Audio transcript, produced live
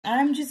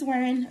I'm just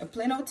wearing a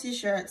plain old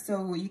t-shirt,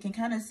 so you can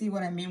kind of see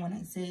what I mean when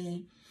I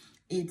say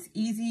it's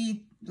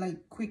easy,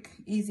 like quick,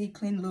 easy,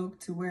 clean look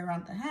to wear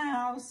around the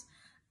house.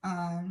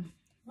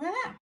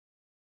 Voila.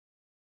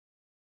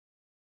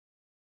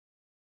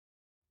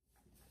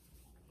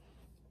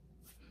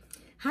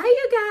 Hi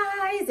you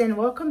guys, and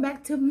welcome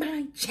back to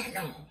my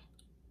channel.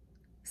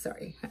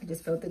 Sorry, I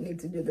just felt the need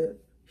to do the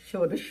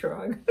shoulder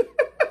shrug.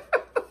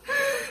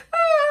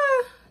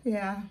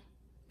 Yeah,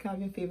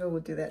 cabin fever will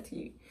do that to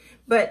you.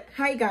 But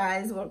hi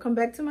guys, welcome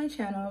back to my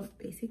channel,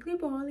 basically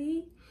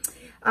Bali.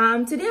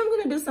 Today I'm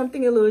gonna do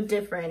something a little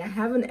different. I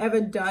haven't ever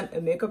done a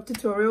makeup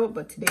tutorial,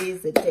 but today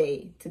is the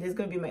day. Today's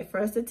gonna be my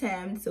first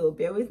attempt, so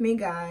bear with me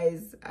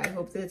guys. I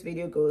hope this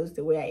video goes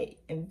the way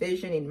I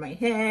envision in my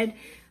head,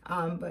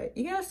 but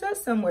you gotta start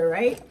somewhere,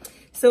 right?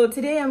 So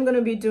today I'm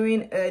gonna be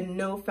doing a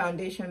no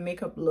foundation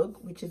makeup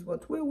look, which is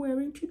what we're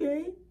wearing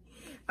today.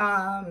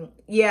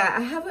 Yeah,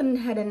 I haven't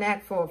had a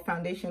knack for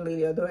foundation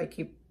lately, although I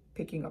keep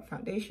picking up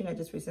foundation. I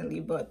just recently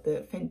bought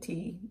the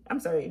Fenty, I'm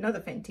sorry, not the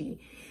Fenty,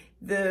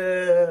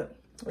 the,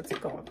 what's it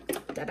called?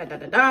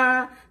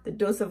 The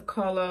Dose of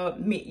Color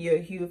Meet Your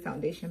Hue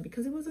foundation,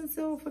 because it was on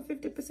sale for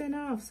 50%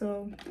 off,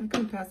 so I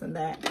couldn't pass on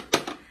that.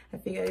 I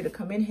figured it'd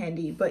come in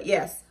handy. But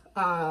yes,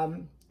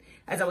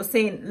 as I was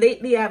saying,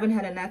 lately I haven't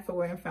had a knack for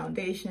wearing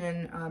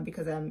foundation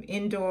because I'm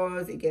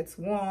indoors, it gets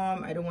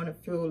warm, I don't want to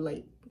feel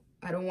like,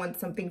 I don't want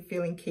something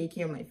feeling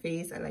cakey on my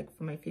face. I like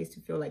for my face to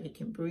feel like it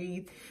can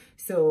breathe.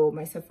 So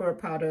my Sephora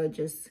powder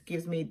just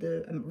gives me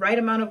the right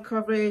amount of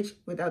coverage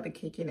without the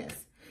cakiness.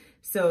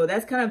 So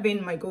that's kind of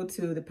been my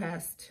go-to the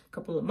past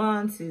couple of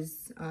months,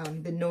 is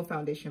the no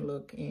foundation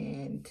look.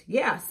 And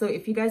yeah, so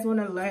if you guys want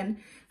to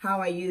learn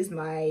how I use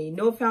my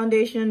no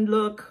foundation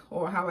look,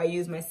 or how I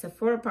use my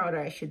Sephora powder,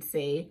 I should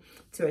say,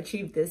 to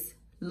achieve this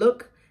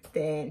look,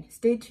 then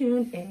stay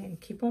tuned and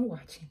keep on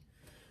watching.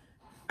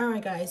 All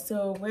right guys,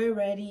 so we're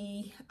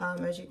ready.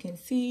 As you can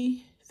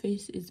see,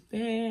 face is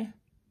bare.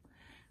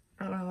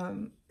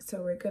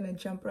 So we're gonna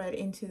jump right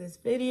into this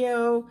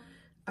video.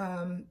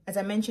 As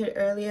I mentioned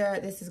earlier,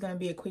 this is gonna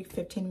be a quick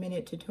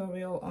 15-minute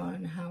tutorial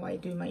on how I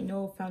do my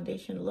no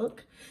foundation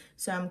look.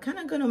 So I'm kind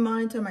of gonna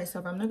monitor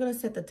myself. I'm not gonna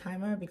set the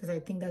timer because I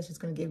think that's just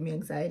gonna give me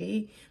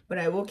anxiety, but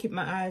I will keep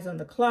my eyes on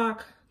the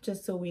clock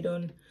just so we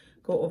don't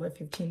go over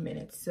 15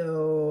 minutes.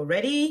 So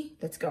ready?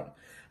 Let's go.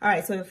 All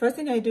right, so the first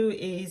thing I do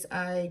is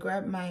I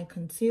grab my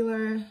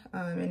concealer,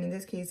 and in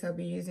this case, I'll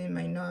be using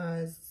my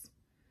NARS,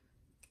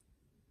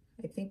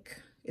 I think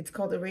it's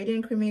called the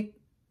Radiant Creamy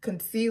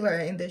Concealer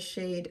in the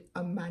shade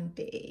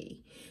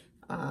Amande.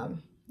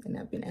 And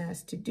I've been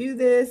asked to do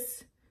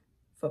this.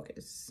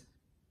 Focus.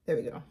 There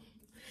we go.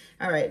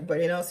 All right,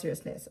 but in all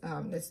seriousness,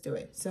 let's do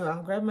it. So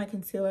I'll grab my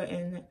concealer,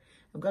 and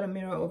I've got a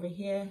mirror over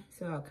here,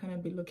 so I'll kind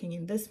of be looking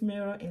in this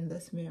mirror,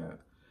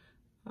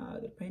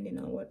 depending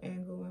on what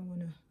angle I want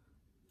to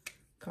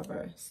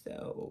cover.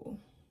 So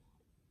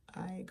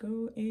I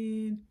go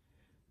in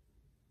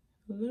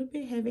a little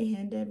bit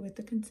heavy-handed with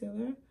the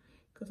concealer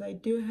because I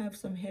do have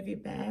some heavy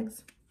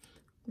bags,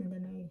 and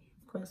then I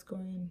of course go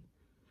in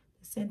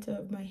the center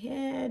of my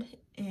head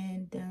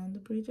and down the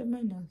bridge of my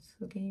nose.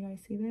 So can you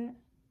guys see that?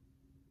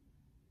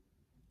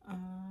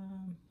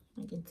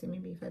 I can see,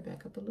 maybe if I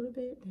back up a little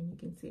bit, then you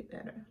can see it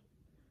better.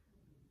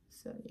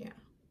 So yeah,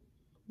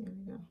 there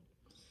we go.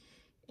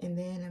 And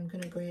then I'm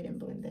gonna go ahead and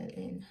blend that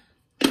in.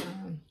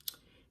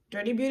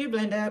 Dirty Beauty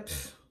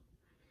blender,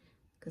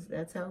 because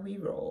that's how we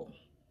roll.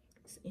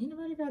 Has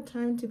anybody got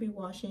time to be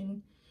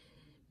washing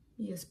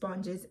your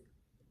sponges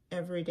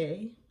every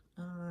day?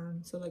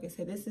 So like I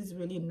said, this is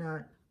really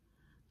not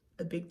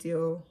a big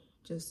deal.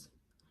 Just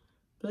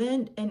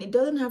blend, and it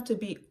doesn't have to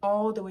be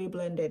all the way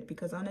blended,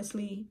 because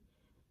honestly,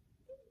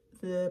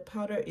 the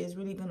powder is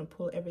really gonna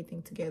pull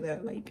everything together,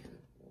 like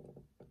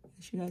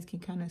as you guys can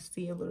kind of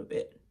see a little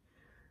bit.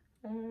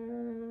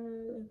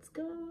 Let's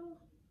go.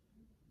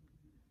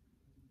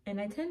 And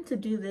I tend to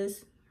do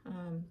this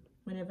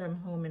whenever I'm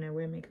home and I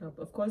wear makeup.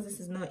 Of course, this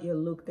is not your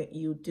look that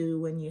you do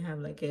when you have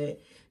like a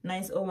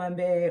nice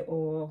owambe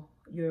or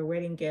you're a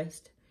wedding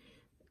guest,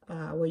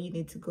 where you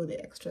need to go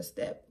the extra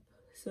step.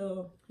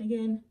 So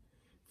again,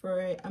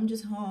 I'm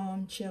just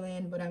home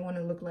chilling, but I want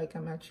to look like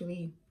I'm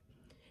actually,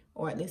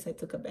 or at least I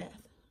took a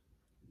bath.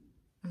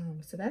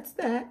 So that's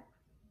that.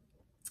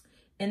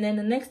 And then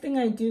the next thing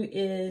I do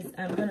is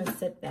I'm gonna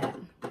set that.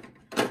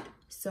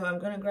 So I'm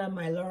gonna grab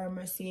my Laura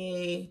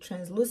Mercier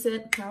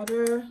translucent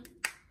powder,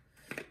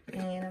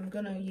 and I'm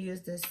gonna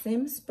use the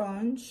same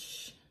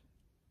sponge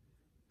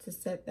to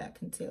set that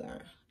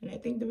concealer. And I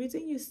think the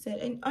reason you set,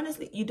 and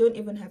honestly, you don't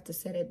even have to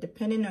set it,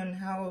 depending on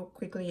how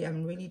quickly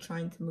I'm really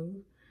trying to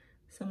move.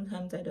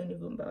 Sometimes I don't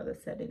even bother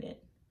setting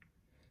it,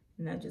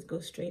 and I just go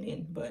straight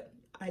in. But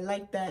I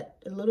like that,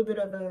 a little bit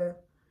of a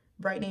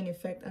brightening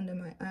effect under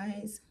my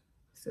eyes.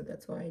 So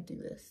that's why I do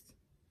this.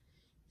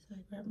 So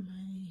I grab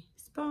my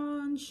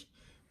sponge.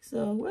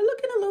 So we're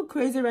looking a little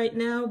crazy right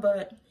now,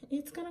 but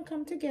it's gonna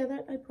come together,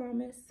 I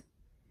promise.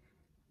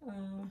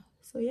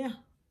 So yeah,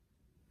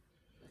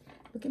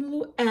 looking a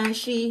little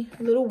ashy,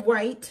 a little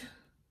white.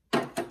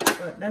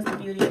 But that's the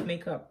beauty of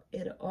makeup.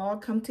 It all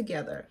come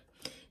together.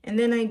 And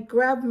then I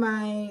grab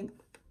my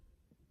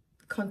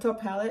contour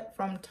palette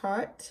from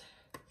Tarte.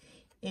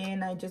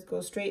 And I just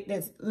go straight.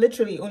 There's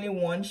literally only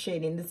one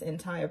shade in this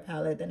entire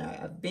palette that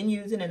I've been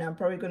using and I'm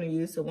probably going to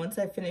use. So once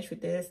I finish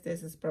with this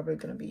is probably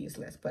going to be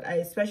useless. But I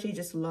especially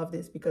just love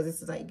this because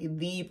this is like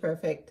the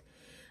perfect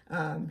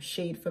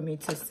shade for me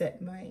to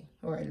set my,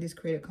 or at least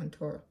create a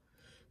contour.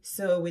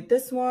 So with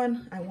this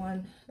one, I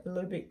want a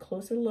little bit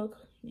closer look.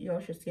 You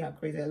all should see how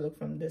crazy I look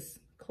from this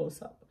close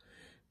up.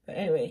 But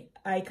anyway,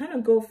 I kind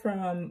of go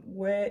from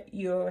where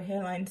your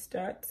hairline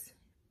starts,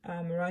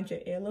 around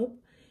your earlobe.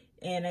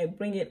 And I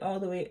bring it all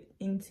the way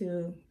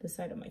into the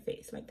side of my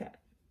face like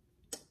that.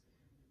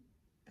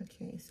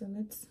 Okay, so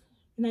let's,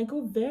 and I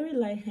go very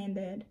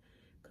light-handed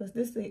because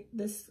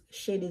this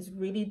shade is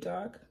really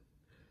dark.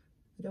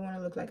 I don't want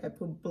to look like I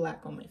put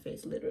black on my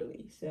face,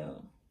 literally.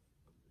 So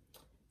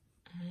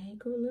I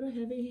go a little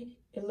heavy,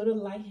 a little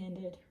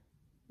light-handed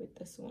with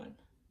this one.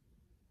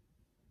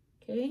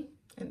 Okay,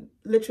 and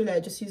literally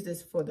I just use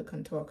this for the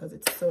contour because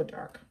it's so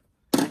dark.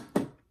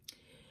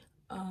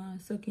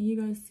 So can you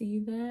guys see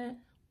that?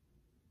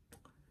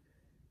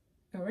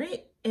 All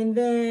right, and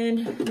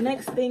then the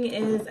next thing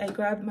is I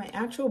grabbed my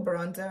actual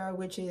bronzer,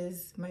 which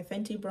is my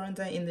Fenty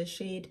bronzer in the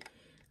shade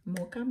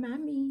Mocha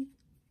Mami.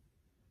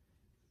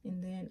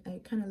 And then I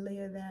kind of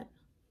layer that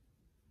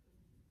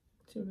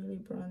to really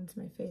bronze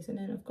my face. And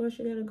then of course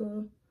you gotta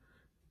go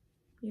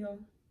your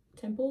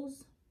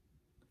temples.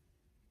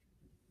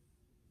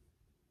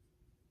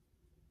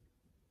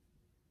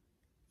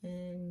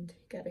 And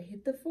gotta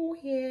hit the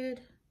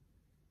forehead.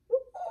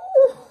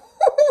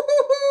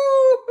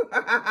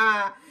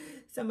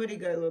 Somebody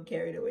got a little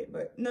carried away,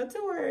 but not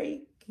to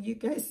worry. You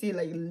guys see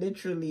like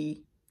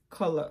literally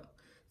color.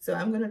 So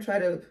I'm gonna try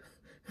to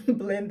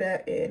blend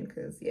that in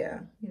because yeah,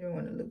 you don't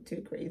want to look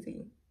too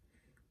crazy.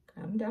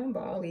 Calm down,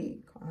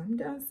 Bali. Calm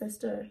down,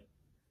 sister.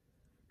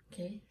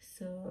 Okay,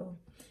 so,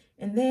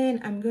 and then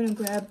I'm gonna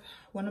grab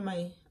one of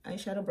my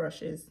eyeshadow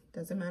brushes.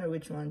 Doesn't matter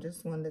which one,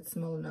 just one that's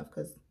small enough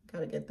because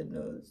gotta get the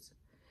nose.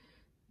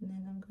 And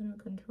then I'm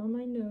gonna contour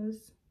my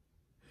nose.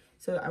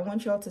 So I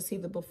want y'all to see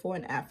the before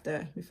and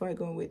after before I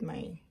go with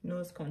my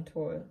nose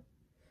contour.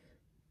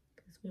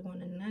 Because we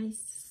want a nice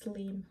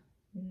slim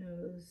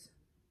nose.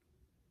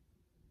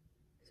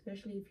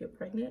 Especially if you're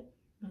pregnant.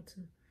 Not to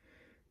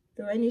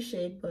throw any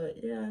shade, but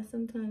yeah,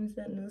 sometimes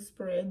that nose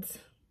spreads.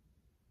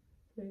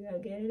 So you gotta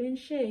get it in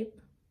shape.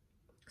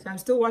 So I'm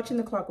still watching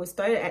the clock. We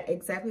started at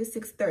exactly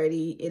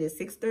 6:30. It is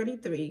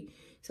 6:33.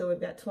 So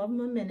we've got 12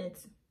 more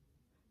minutes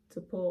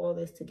to pull all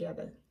this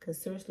together. Because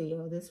seriously,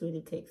 y'all, this really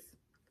takes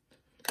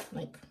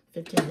like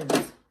 15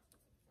 minutes.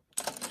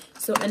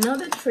 So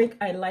another trick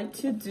I like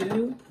to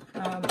do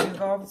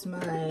involves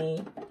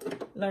my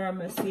Laura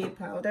Mercier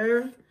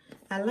powder.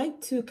 I like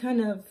to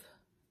kind of,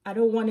 I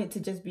don't want it to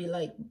just be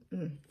like,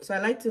 so I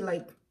like to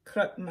like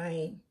cut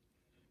my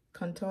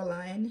contour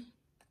line.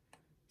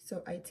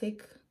 So I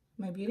take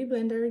my beauty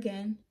blender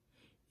again,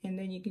 and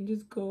then you can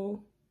just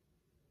go,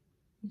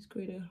 just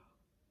create a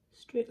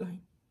straight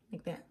line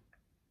like that.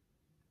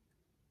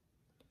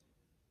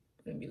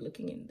 I'm gonna be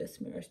looking in this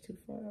mirror, it's too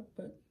far up,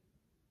 but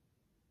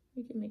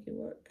we can make it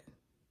work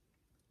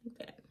like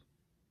that.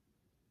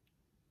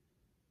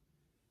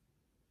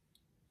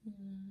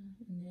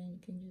 And then you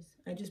can just,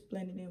 I just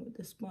blend it in with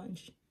the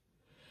sponge.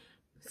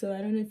 So I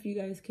don't know if you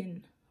guys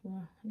can,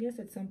 well, I guess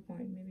at some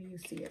point maybe you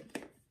see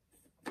it.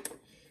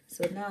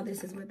 So now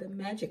this is where the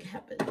magic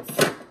happens.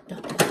 Da,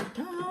 da,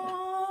 da.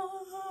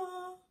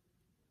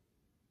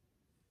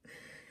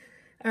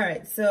 All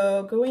right,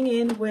 so going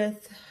in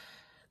with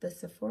the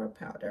Sephora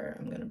powder,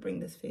 I'm gonna bring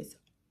this face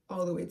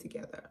all the way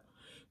together.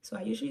 So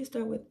I usually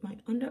start with my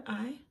under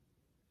eye.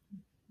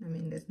 I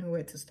mean, there's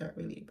nowhere to start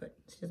really, but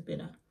it's just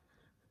been a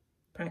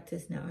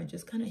practice now. I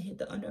just kind of hit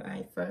the under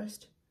eye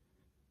first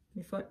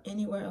before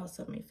anywhere else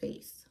on my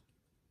face.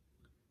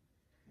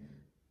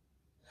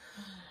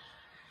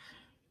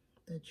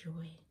 The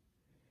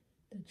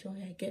joy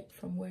I get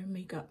from wearing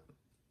makeup.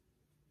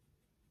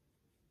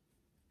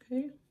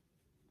 Okay.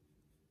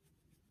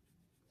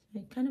 So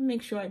I kind of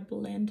make sure I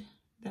blend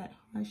that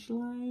harsh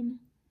line.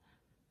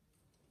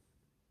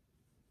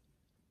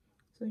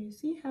 So you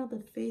see how the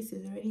face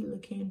is already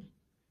looking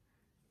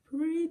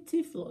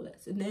pretty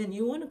flawless. And then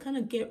you want to kind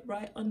of get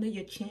right under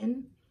your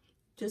chin,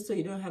 just so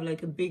you don't have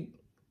like a big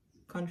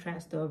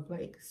contrast of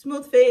like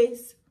smooth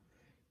face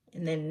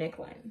and then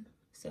neckline.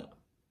 So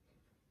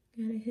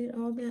gotta hit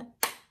all that.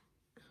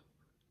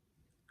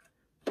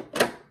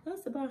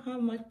 That's about how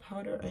much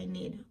powder I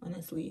need,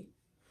 honestly.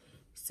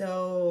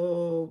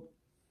 So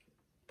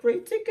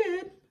pretty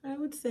good, I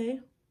would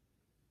say.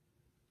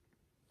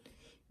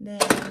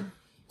 Then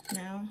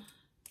now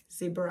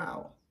the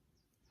brow.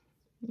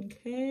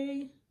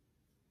 Okay.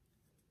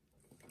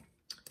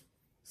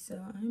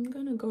 So I'm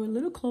gonna go a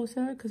little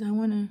closer because I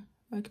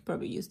could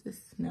probably use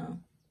this now.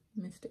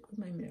 I'm gonna stick with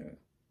my mirror.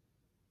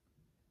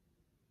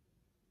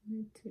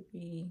 Need to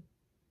be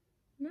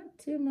not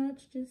too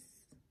much, just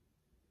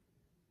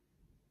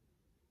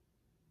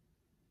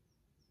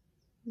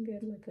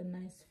Get like a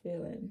nice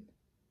feeling.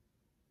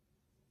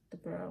 The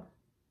brow.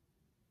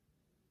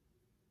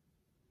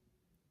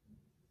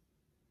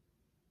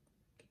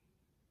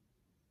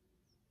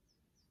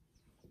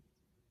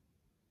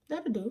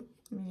 That'll do.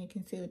 I mean, you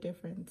can see the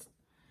difference.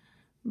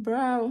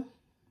 Brow,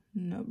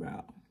 no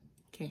brow.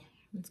 Okay,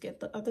 let's get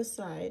the other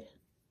side.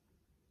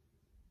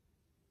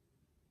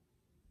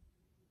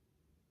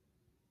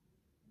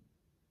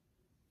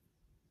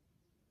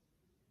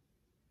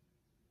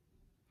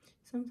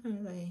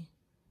 Sometimes I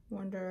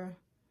wonder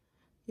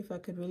if I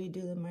could really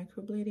do the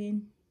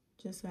microblading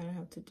just so I don't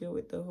have to deal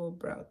with the whole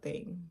brow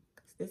thing.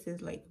 Because this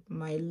is like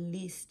my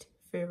least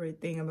favorite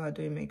thing about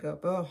doing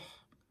makeup. Oh,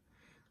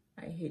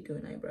 I hate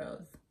doing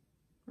eyebrows.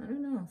 I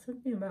don't know,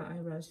 something about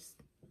eyebrows just,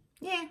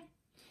 yeah,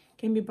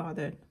 can be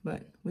bothered.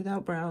 But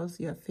without brows,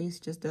 your face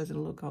just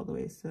doesn't look all the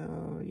way.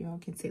 So y'all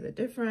can see the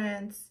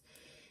difference.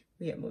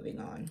 We are moving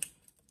on.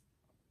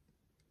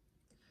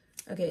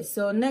 Okay,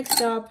 so next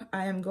up,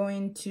 I am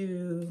going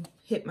to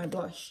hit my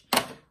blush.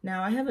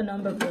 Now, I have a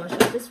number of blush.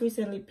 I just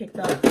recently picked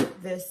up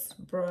this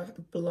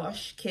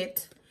blush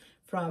kit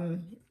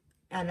from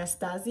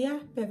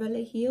Anastasia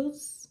Beverly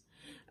Hills.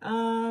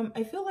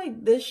 I feel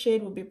like this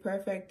shade would be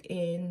perfect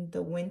in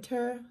the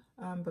winter,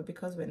 but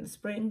because we're in the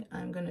spring,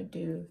 I'm gonna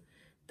do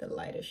the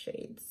lighter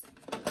shades.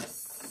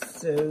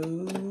 So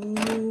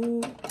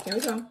here we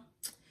go.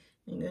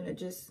 I'm gonna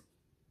just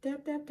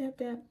dab, dab, dab,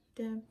 dab,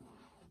 dab.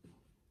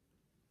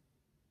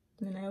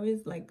 And I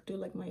always like do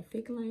like my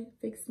fake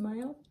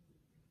smile,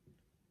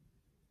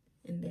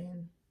 and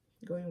then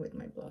going with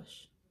my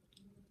blush.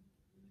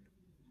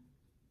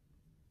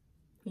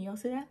 Can y'all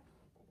see that?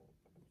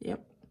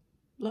 Yep,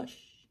 blush,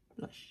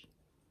 blush.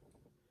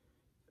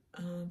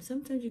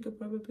 Sometimes you could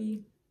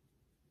probably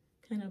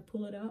kind of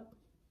pull it up.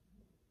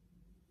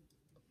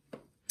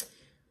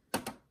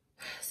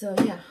 So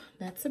yeah,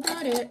 that's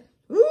about it.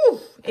 Ooh,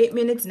 8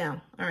 minutes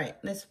now. All right,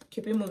 let's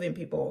keep it moving,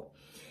 people.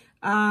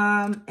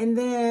 And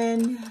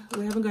then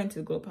we haven't gone to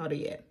the glow powder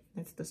yet.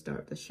 That's the start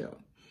of the show.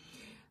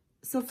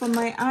 So for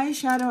my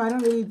eyeshadow, I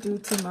don't really do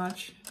too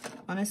much,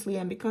 honestly.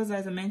 And because,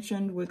 as I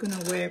mentioned, we're gonna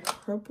wear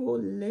purple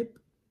lip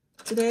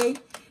today.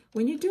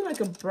 When you do like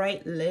a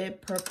bright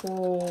lip,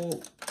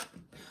 purple,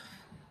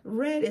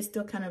 red is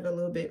still kind of a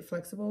little bit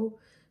flexible,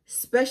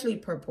 especially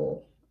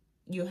purple.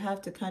 You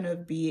have to kind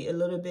of be a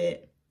little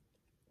bit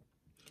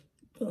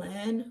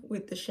bland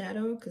with the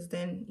shadow, because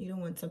then you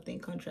don't want something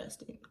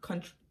contrasting.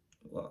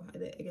 Well,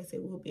 I guess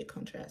it will be a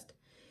contrast.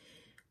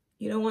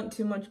 You don't want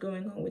too much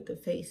going on with the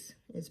face,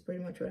 is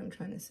pretty much what I'm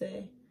trying to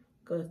say.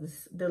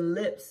 Because the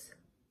lips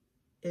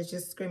is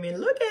just screaming,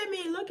 look at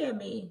me, look at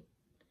me.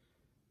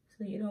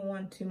 So you don't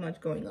want too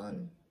much going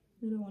on.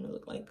 You don't want to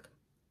look like,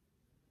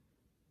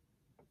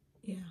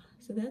 yeah.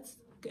 So that's,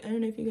 I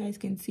don't know if you guys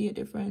can see a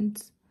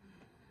difference.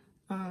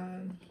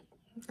 I'm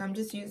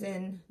just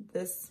using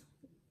this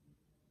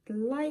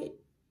light,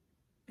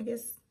 I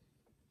guess,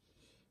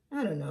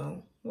 I don't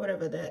know,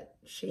 whatever that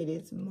shade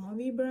is,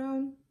 mauve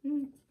brown.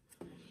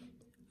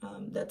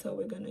 That's what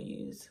we're gonna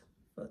use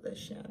for the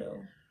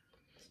shadow.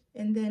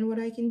 And then what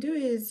I can do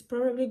is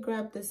probably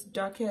grab this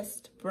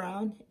darkest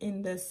brown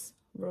in this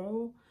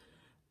row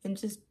and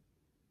just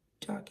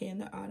darken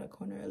the outer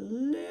corner a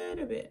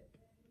little bit,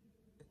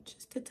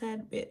 just a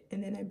tad bit,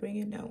 and then I bring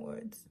it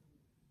downwards.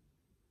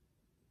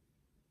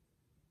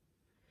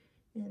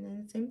 And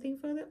then same thing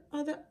for the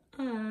other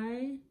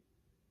eye.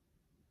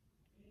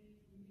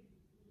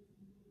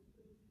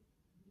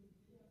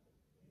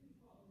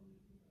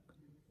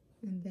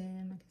 And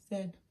then, like I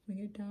said, bring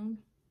it down.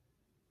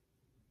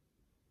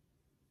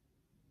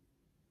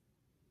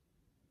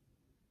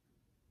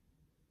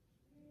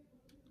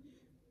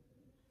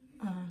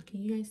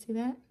 Can you guys see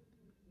that?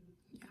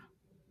 Yeah.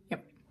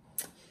 Yep.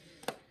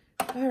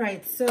 All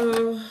right,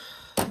 so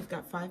we've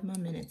got 5 more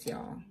minutes,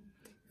 y'all.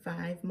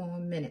 5 more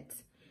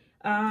minutes.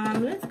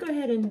 Let's go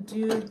ahead and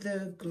do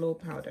the glow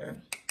powder.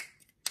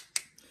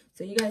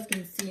 So you guys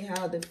can see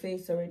how the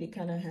face already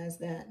kind of has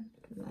that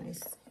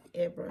nice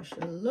airbrush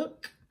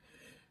look.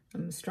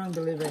 I'm a strong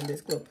believer in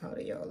this glow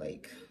powder, y'all.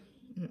 Like,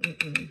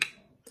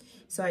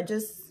 So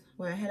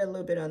I had a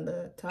little bit on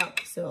the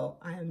top, so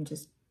I'm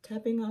just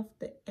tapping off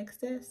the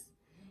excess.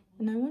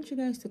 And I want you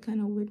guys to kind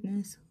of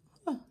witness,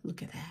 oh,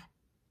 look at that.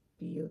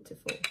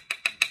 Beautiful.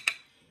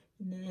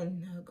 And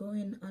then I'll go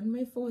in on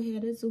my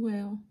forehead as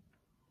well.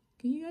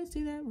 Can you guys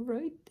see that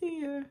right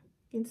there?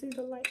 You can see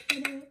the light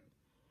in it.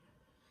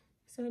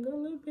 So I go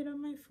a little bit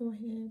on my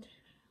forehead.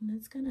 And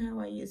that's kind of how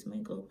I use my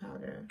glow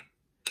powder.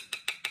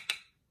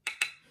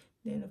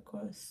 Then, of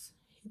course,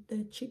 hit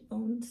the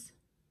cheekbones.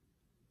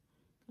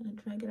 Kind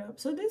of drag it up.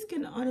 So this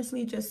can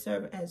honestly just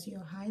serve as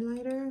your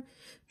highlighter.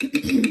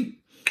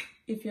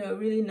 If you're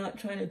really not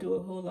trying to do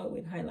a whole lot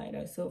with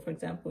highlighter. So, for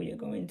example, you're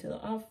going to the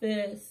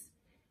office.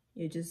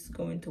 You're just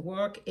going to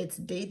work. It's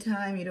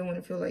daytime. You don't want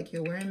to feel like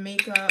you're wearing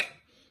makeup.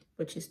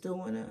 But you still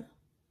want to,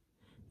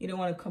 you don't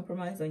want to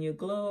compromise on your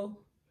glow.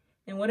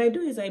 And what I do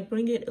is I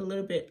bring it a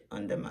little bit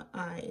under my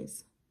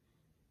eyes,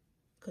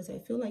 because I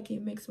feel like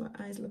it makes my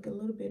eyes look a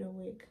little bit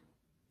awake.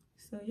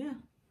 So yeah.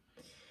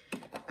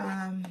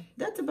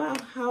 That's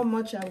about how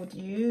much I would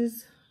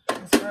use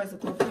as far as the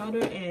glow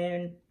powder,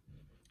 and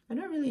I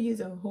don't really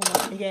use a whole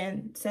lot.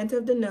 Again, center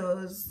of the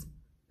nose,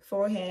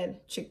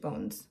 forehead,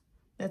 cheekbones.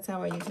 That's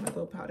how I use my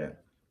glow powder.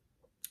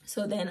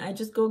 So then I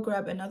just go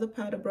grab another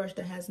powder brush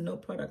that has no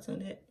products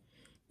on it,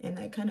 and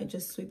I kind of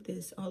just sweep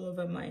this all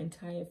over my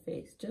entire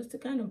face just to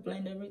kind of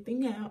blend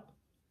everything out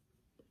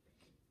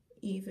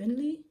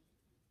evenly.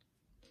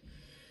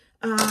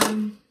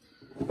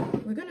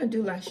 We're gonna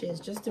do lashes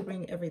just to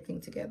bring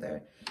everything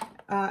together.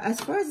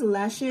 As far as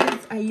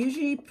lashes, I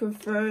usually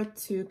prefer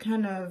to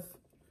kind of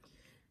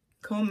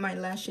comb my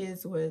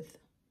lashes with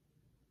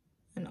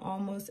an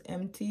almost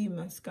empty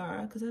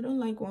mascara, because I don't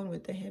like one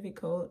with a heavy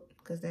coat,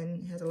 because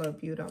then it has a lot of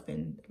build up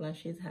and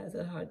lashes has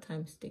a hard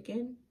time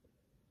sticking.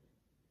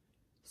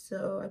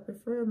 So I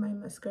prefer my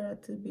mascara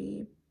to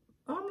be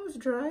almost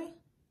dry,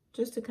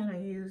 just to kind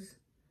of use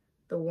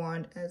the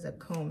wand as a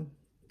comb.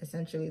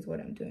 Essentially is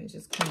what I'm doing, is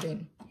just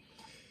combing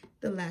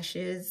the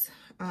lashes.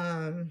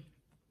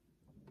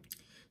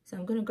 So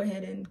I'm gonna go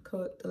ahead and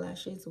coat the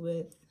lashes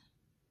with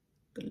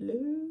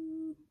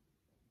glue.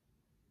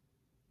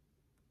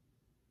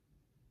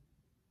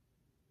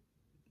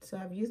 So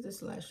I've used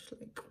this lash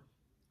like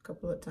a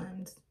couple of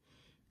times.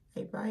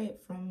 I buy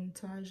it from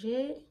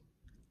Target,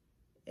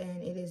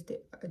 and it is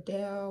the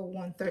Adele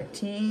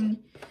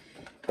 113,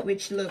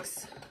 which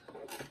looks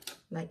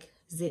like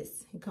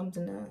this. It comes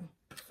in a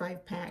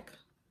 5-pack.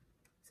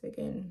 So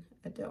again,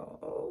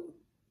 Adele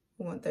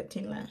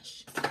 113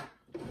 lash.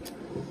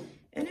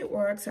 And it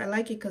works. I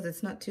like it because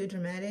it's not too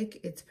dramatic.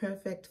 It's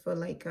perfect for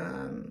like,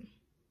 I'm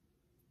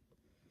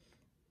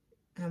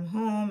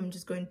home, I'm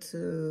just going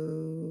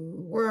to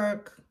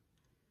work.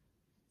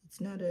 It's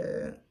not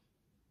a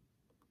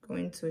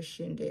going to a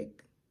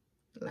shindig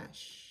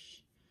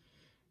lash,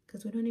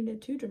 because we don't need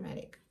it too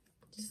dramatic.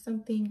 Just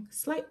something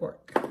slight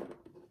work.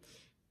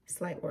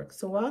 Slight work.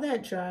 So while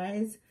that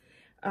dries,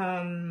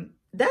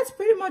 that's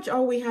pretty much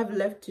all we have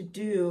left to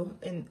do.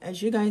 And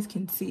as you guys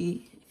can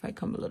see, if I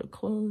come a little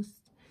close,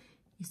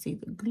 you see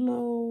the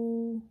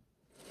glow.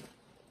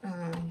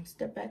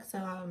 Step back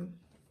some.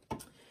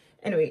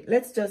 Anyway,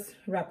 let's just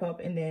wrap up,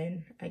 and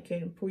then I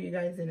can pull you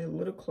guys in a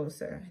little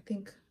closer. I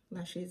think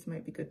lashes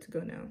might be good to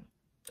go now.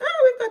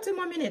 Oh, we've got 2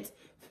 more minutes.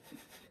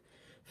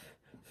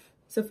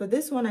 So for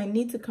this one, I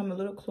need to come a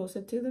little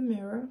closer to the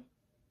mirror.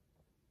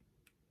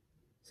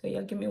 So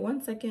y'all give me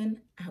 1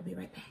 second. I'll be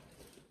right back.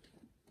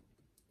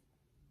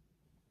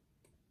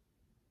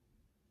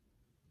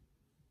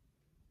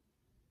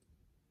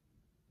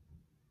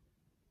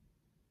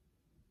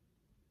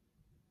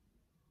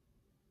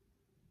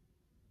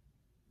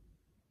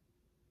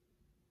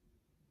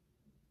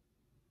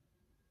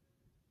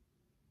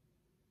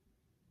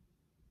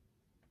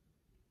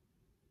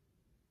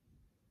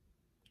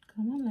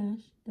 Come on,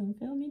 lash. Don't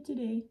fail me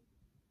today.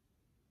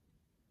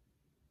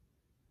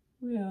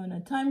 We are on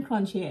a time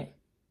crunch here.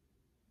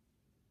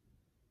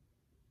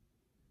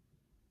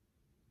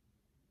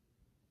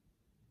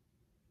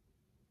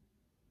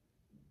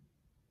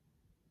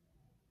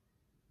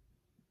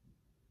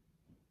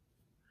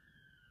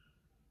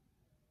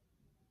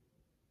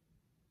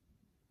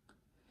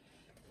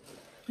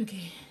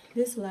 Okay,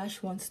 this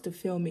lash wants to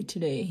fail me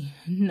today.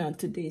 Not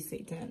today,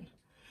 Satan.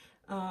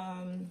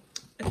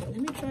 Okay, let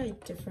me try a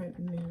different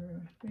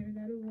mirror. Maybe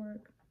that'll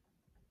work.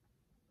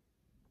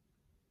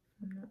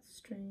 I'm not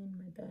straining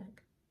my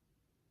back.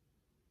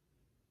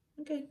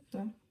 Okay,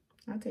 well,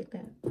 I'll take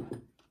that.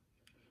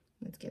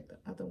 Let's get the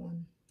other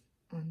one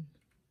on.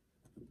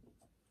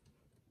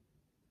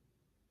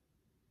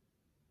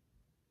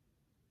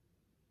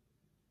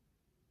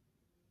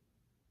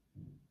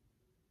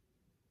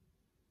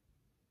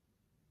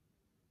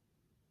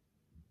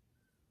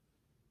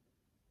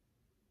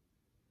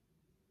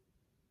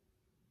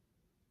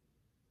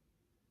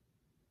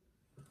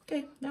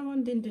 Okay, that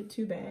one didn't do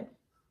too bad.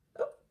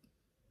 Oh,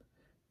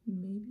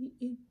 maybe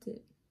it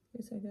did.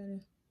 Guess I gotta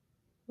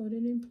hold it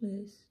in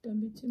place. Don't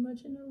be too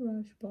much in a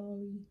rush,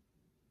 Polly.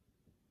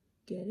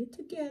 Get it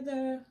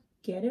together.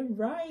 Get it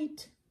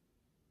right.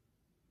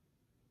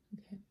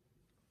 Okay.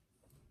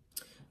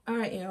 All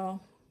right,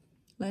 y'all.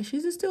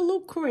 Lashes are still a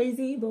little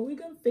crazy, but we're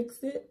gonna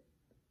fix it.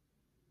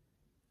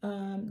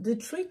 The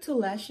trick to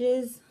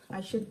lashes,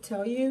 I should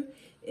tell you,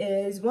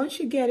 is once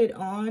you get it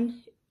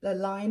on,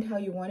 aligned how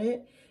you want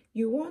it,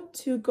 you want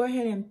to go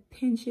ahead and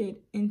pinch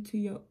it into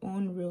your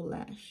own real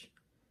lash,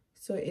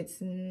 so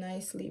it's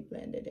nicely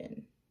blended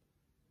in.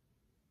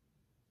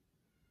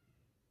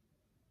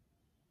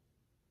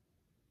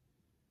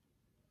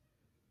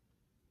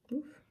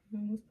 Oof, I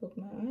almost broke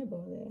my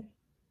eyeball there.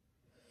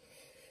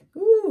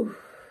 Ooh.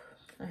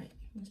 All right,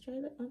 let's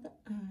try the other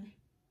eye.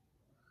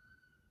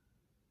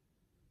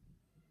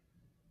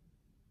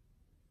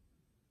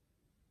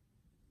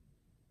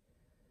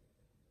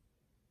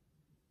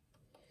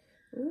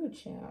 Ooh,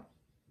 child.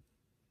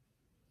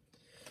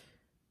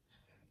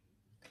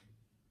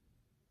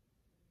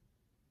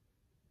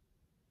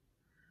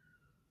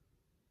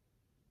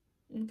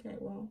 Okay,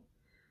 well,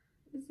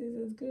 this is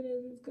as good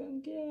as it's gonna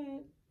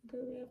get.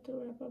 because we have to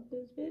wrap up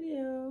this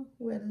video.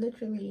 We're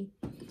literally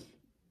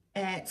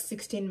at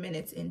 16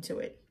 minutes into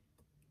it.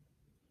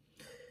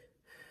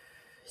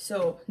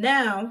 So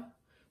now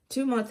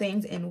 2 more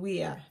things and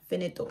we are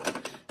finito.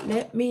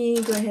 Let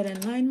me go ahead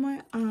and line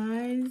my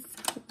eyes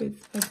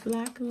with a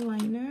black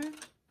liner.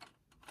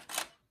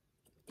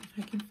 If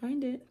I can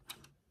find it.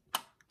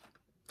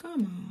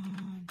 Come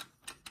on.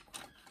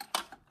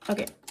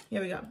 Okay,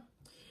 here we go.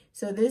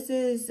 So this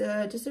is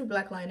just a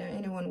black liner,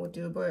 anyone will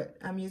do, but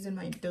I'm using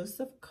my Dose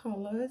of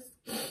Colors.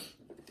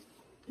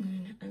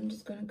 And I'm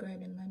just gonna go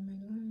ahead and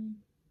line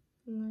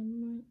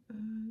my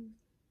eyes.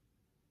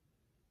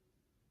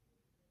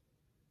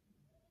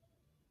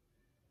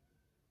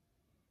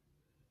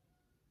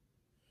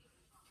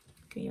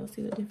 Can y'all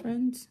see the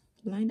difference?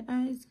 Lined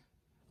eyes,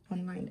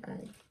 unlined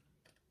eyes.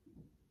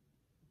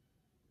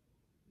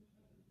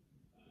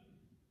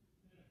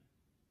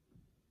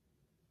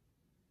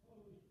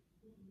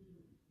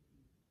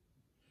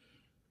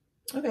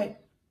 Okay,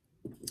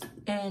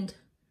 and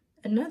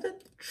another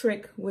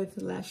trick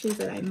with lashes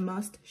that I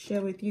must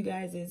share with you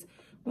guys is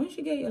once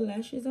you get your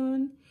lashes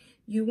on,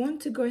 you want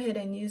to go ahead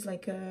and use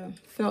like a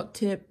felt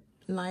tip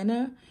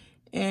liner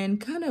and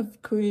kind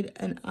of create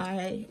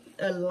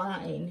a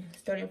line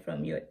starting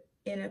from your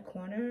inner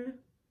corner,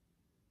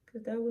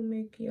 because that will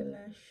make your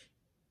lash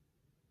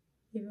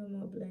even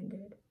more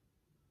blended.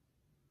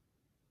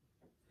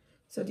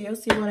 So do y'all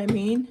see what I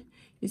mean?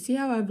 You see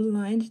how I've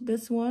lined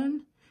this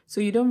one? So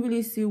you don't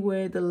really see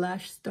where the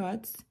lash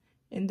starts,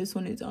 and this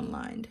one is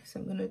unlined. So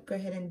I'm gonna go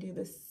ahead and do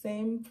the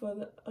same for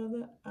the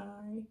other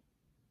eye.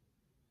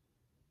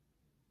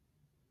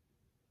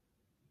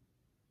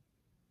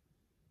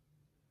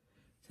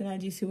 So now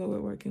do you see what we're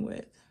working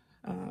with?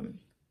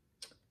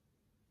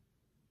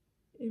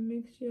 It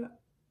makes you,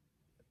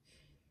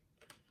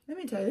 let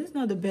me tell you, this is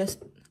not the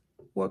best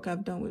work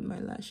I've done with my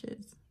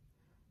lashes.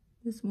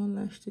 This one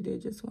lash today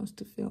just wants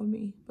to fail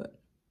me, but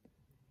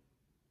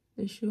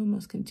the show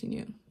must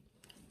continue.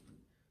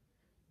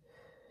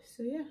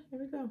 So yeah, here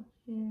we go.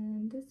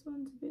 And this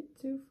one's a bit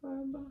too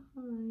far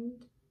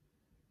behind,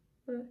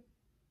 but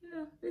you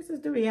know, this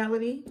is the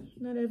reality.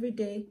 Not every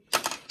day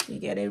you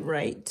get it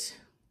right,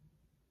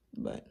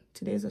 but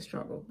today's a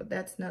struggle, but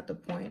that's not the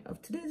point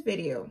of today's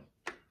video.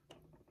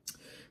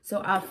 So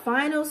our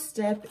final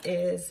step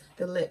is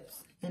the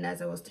lips. And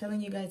as I was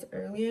telling you guys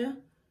earlier,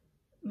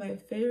 my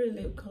favorite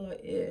lip color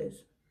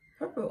is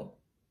purple.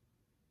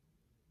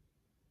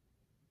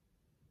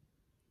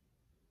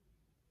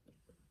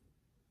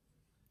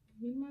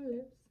 In my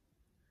lips.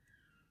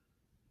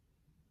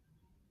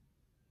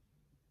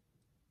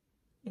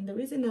 And the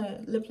reason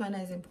the lip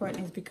liner is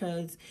important is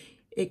because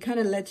it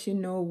kind of lets you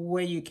know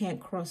where you can't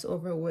cross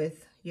over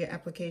with your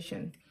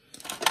application.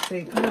 So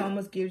it kind of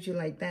almost gives you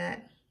like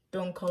that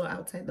don't color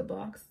outside the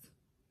box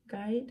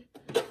guide.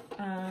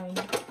 And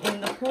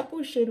the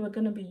purple shade we're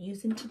going to be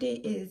using today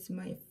is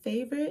my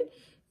favorite,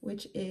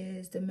 which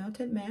is the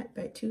Melted Matte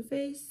by Too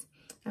Faced.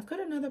 I've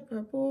got another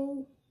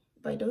purple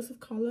by Dose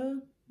of Color.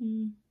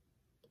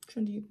 Which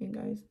one do you think,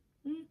 guys?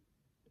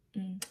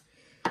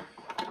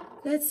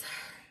 Let's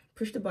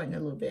push the button a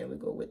little bit and we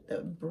go with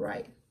the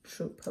bright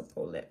true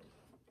purple lip.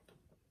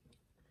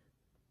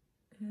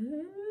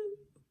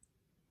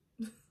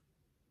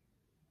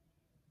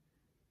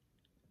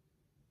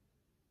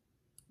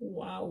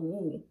 Wow.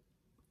 What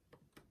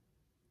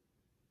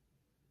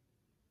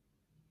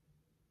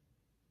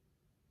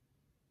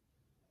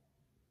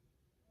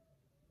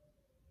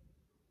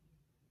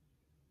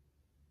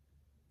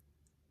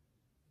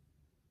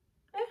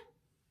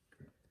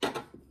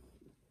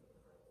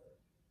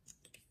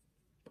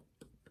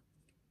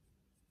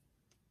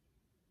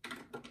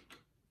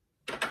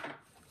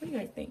do you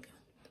guys think?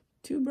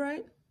 Too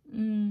bright?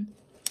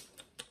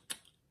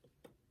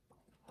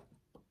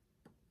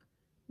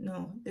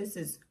 No, this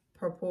is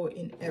purple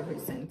in every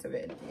sense of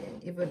it.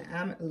 Even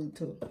I'm a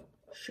little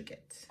shook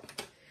it.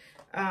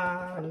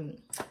 Yeah.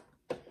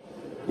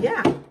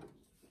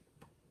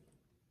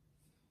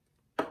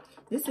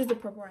 This is the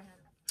purple I have.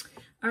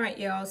 All right,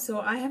 y'all. So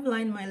I have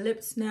lined my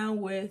lips now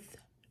with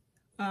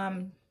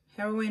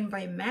Heroin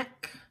by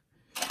MAC.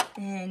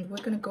 And we're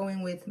going to go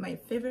in with my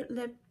favorite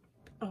lip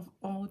of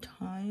all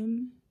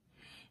time.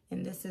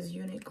 And this is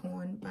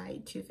Unicorn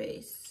by Too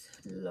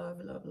Faced. Love,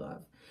 love,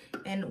 love.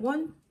 And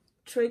one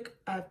trick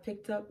I've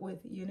picked up with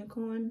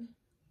Unicorn,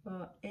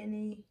 or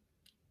any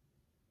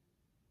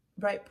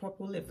bright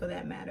purple lip for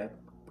that matter,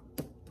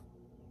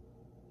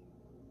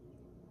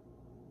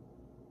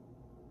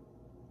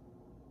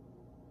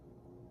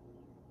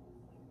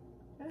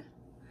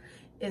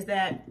 is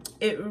that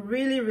it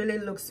really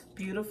looks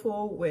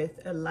beautiful with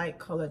a light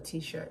color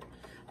t-shirt.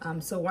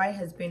 So white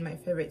has been my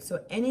favorite.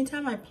 So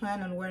anytime I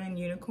plan on wearing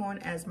Unicorn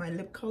as my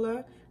lip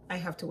color, I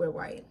have to wear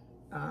white.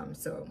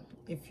 So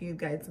if you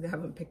guys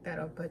haven't picked that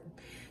up, but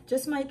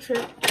just my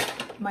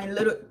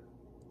little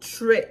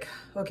trick.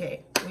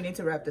 Okay, we need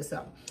to wrap this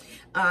up.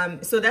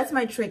 So that's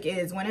my trick,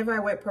 is whenever I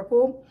wear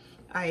purple,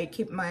 I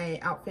keep my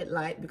outfit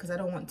light because I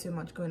don't want too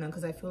much going on,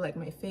 because I feel like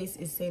my face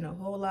is saying a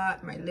whole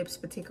lot. My lips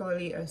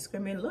particularly are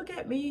screaming, look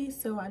at me.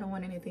 So I don't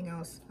want anything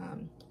else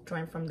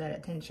drawing from that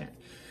attention.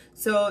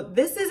 So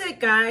this is it,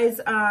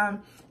 guys.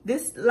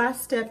 This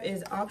last step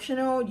is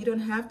optional. You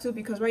don't have to,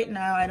 because right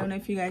now, I don't know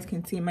if you guys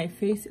can see, my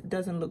face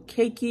doesn't look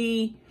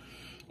cakey.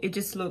 It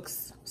just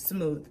looks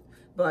smooth.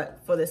 But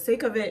for the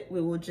sake of it, we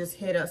will just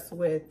hit us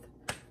with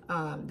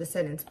the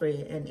setting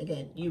spray. And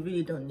again, you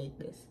really don't need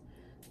this.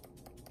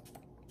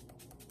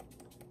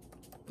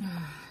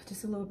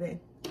 Just a little bit,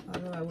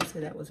 although I would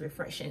say that was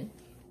refreshing.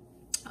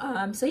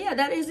 So yeah,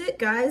 that is it,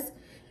 guys.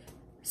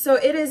 So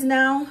it is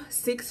now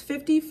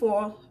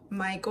 6:54.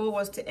 My goal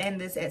was to end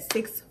this at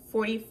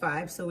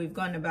 6:45, so we've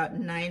gone about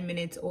 9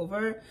 minutes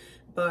over,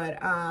 but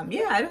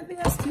yeah, I don't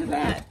think that's too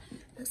bad.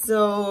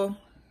 So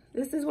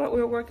this is what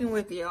we're working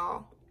with,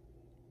 y'all.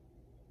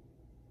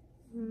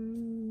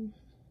 Bring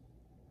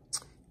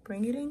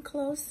it in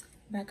close,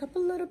 back up a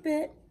little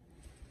bit.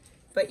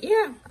 But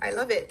yeah, I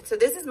love it. So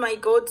this is my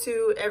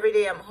go-to every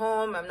day I'm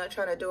home. I'm not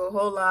trying to do a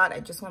whole lot. I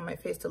just want my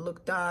face to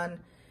look done.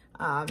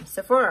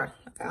 Sephora.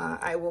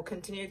 I will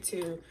continue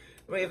to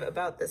rave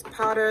about this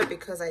powder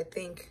because I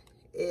think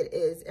it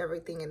is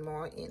everything and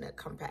more in a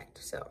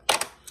compact. So,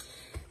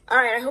 all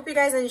right, I hope you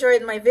guys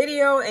enjoyed my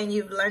video and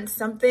you've learned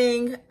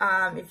something.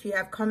 If you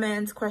have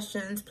comments,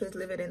 questions, please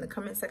leave it in the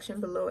comment section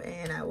below,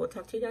 and I will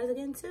talk to you guys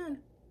again soon.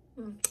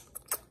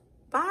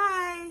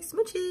 Bye,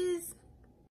 smooches.